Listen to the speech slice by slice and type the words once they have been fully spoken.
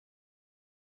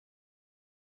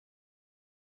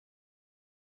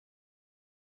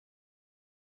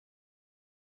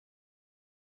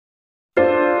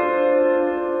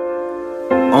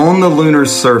On the lunar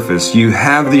surface, you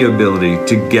have the ability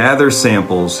to gather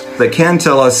samples that can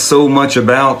tell us so much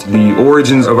about the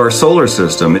origins of our solar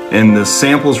system, and the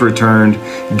samples returned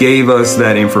gave us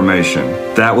that information.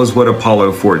 That was what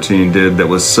Apollo 14 did that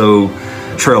was so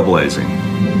trailblazing.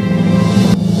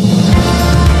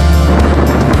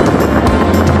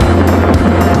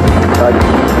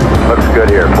 Looks good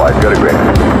here, flight. Good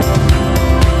agreement.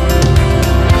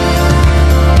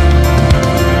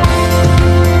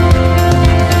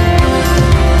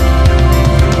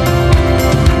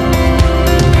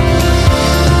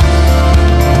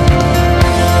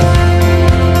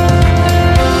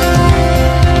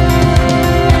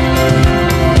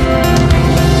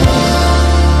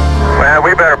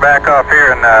 We better back off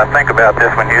here and think about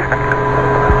this one, Houston.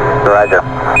 Roger.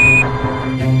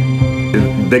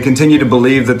 They continue to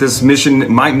believe that this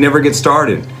mission might never get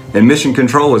started, and Mission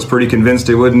Control was pretty convinced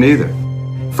it wouldn't either.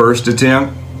 First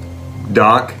attempt,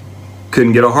 dock,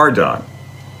 couldn't get a hard dock.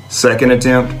 Second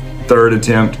attempt, third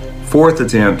attempt, fourth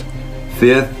attempt,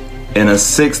 fifth, and a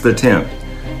sixth attempt.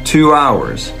 2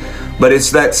 hours. But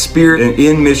it's that spirit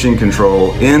in Mission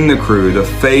Control, in the crew, the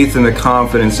faith and the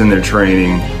confidence in their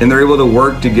training, and they're able to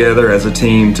work together as a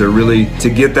team to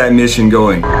get that mission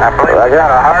going. I believe I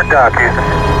got a hard dock, Houston.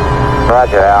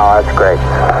 Roger, Al. That's great.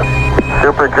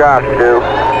 Super job, Stu.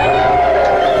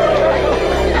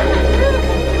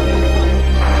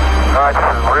 This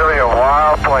is really a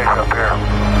wild place up here.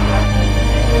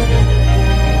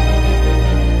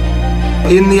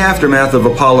 In the aftermath of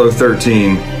Apollo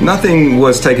 13, nothing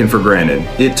was taken for granted.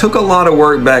 It took a lot of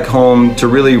work back home to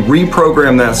really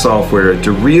reprogram that software,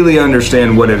 to really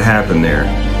understand what had happened there.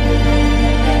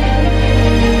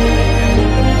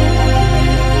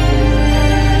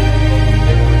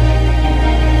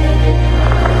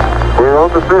 We're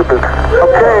on the surface.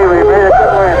 Okay, we made a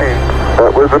good landing.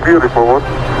 That was a beautiful one.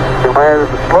 We landed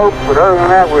the slope, but other than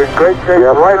that, we're in great shape.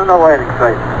 Yep. Right on the landing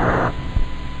site.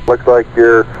 Looks like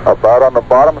you're about on the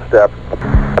bottom step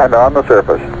and on the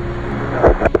surface.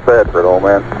 Bedford, old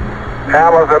man.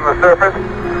 Hamlet's on the surface,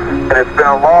 and it's been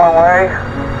a long way,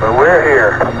 but we're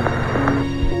here.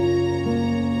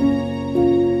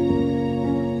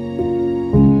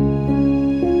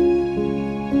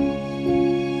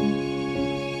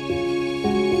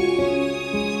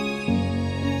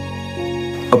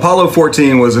 Apollo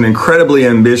 14 was an incredibly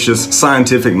ambitious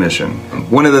scientific mission.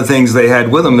 One of the things they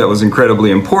had with them that was incredibly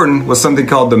important was something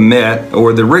called the MET,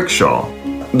 or the rickshaw.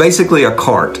 Basically a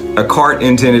cart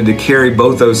intended to carry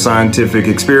both those scientific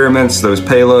experiments, those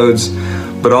payloads,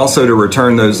 but also to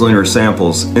return those lunar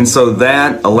samples. And so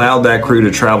that allowed that crew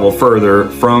to travel further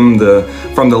from the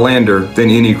lander than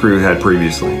any crew had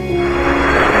previously. We're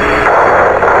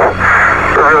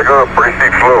really going up a pretty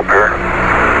steep slope here.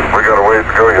 We got a ways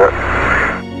to go yet.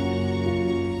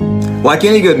 Like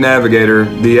any good navigator,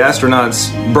 the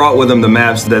astronauts brought with them the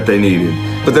maps that they needed.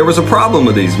 But there was a problem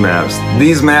with these maps.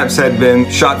 These maps had been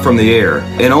shot from the air,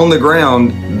 and on the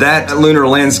ground, that lunar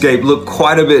landscape looked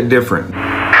quite a bit different.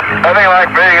 Nothing like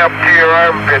being up to your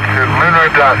armpits in lunar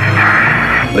dust.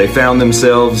 They found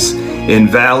themselves in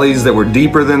valleys that were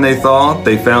deeper than they thought.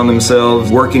 They found themselves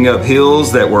working up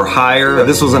hills that were higher.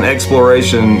 This was an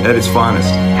exploration at its finest.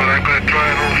 Well, I'm going to try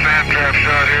a little sand trap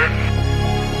shot here.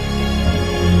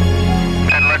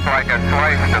 That looked like a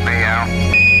slice to me, Al.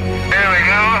 Here we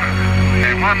go.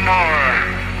 And one more.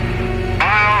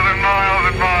 Miles and miles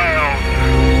and miles.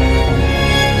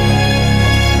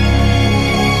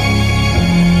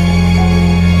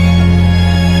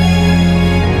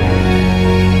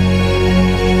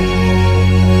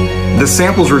 The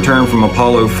samples returned from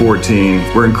Apollo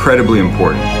 14 were incredibly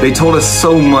important. They told us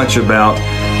so much about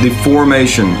the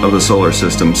formation of the solar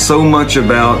system, so much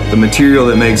about the material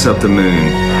that makes up the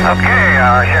moon. Okay,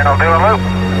 shall do a loop.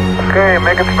 Okay,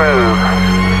 make it smooth.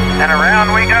 And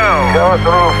around we go. Show us a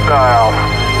little style.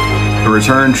 The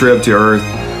return trip to Earth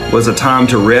was a time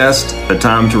to rest, a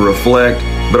time to reflect,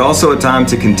 but also a time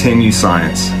to continue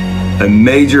science. A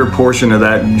major portion of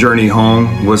that journey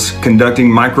home was conducting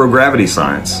microgravity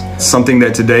science, something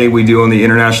that today we do on the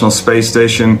International Space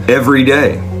Station every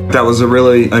day. That was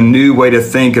really a new way to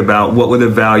think about what would the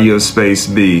value of space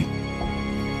be.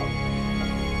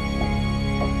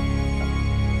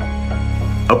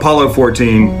 Apollo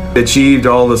 14 achieved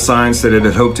all the science that it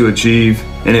had hoped to achieve,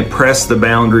 and it pressed the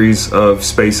boundaries of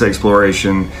space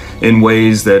exploration in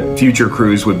ways that future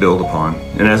crews would build upon.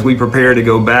 And as we prepare to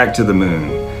go back to the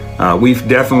moon, we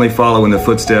definitely follow in the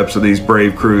footsteps of these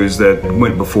brave crews that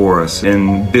went before us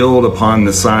and build upon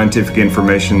the scientific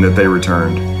information that they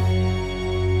returned.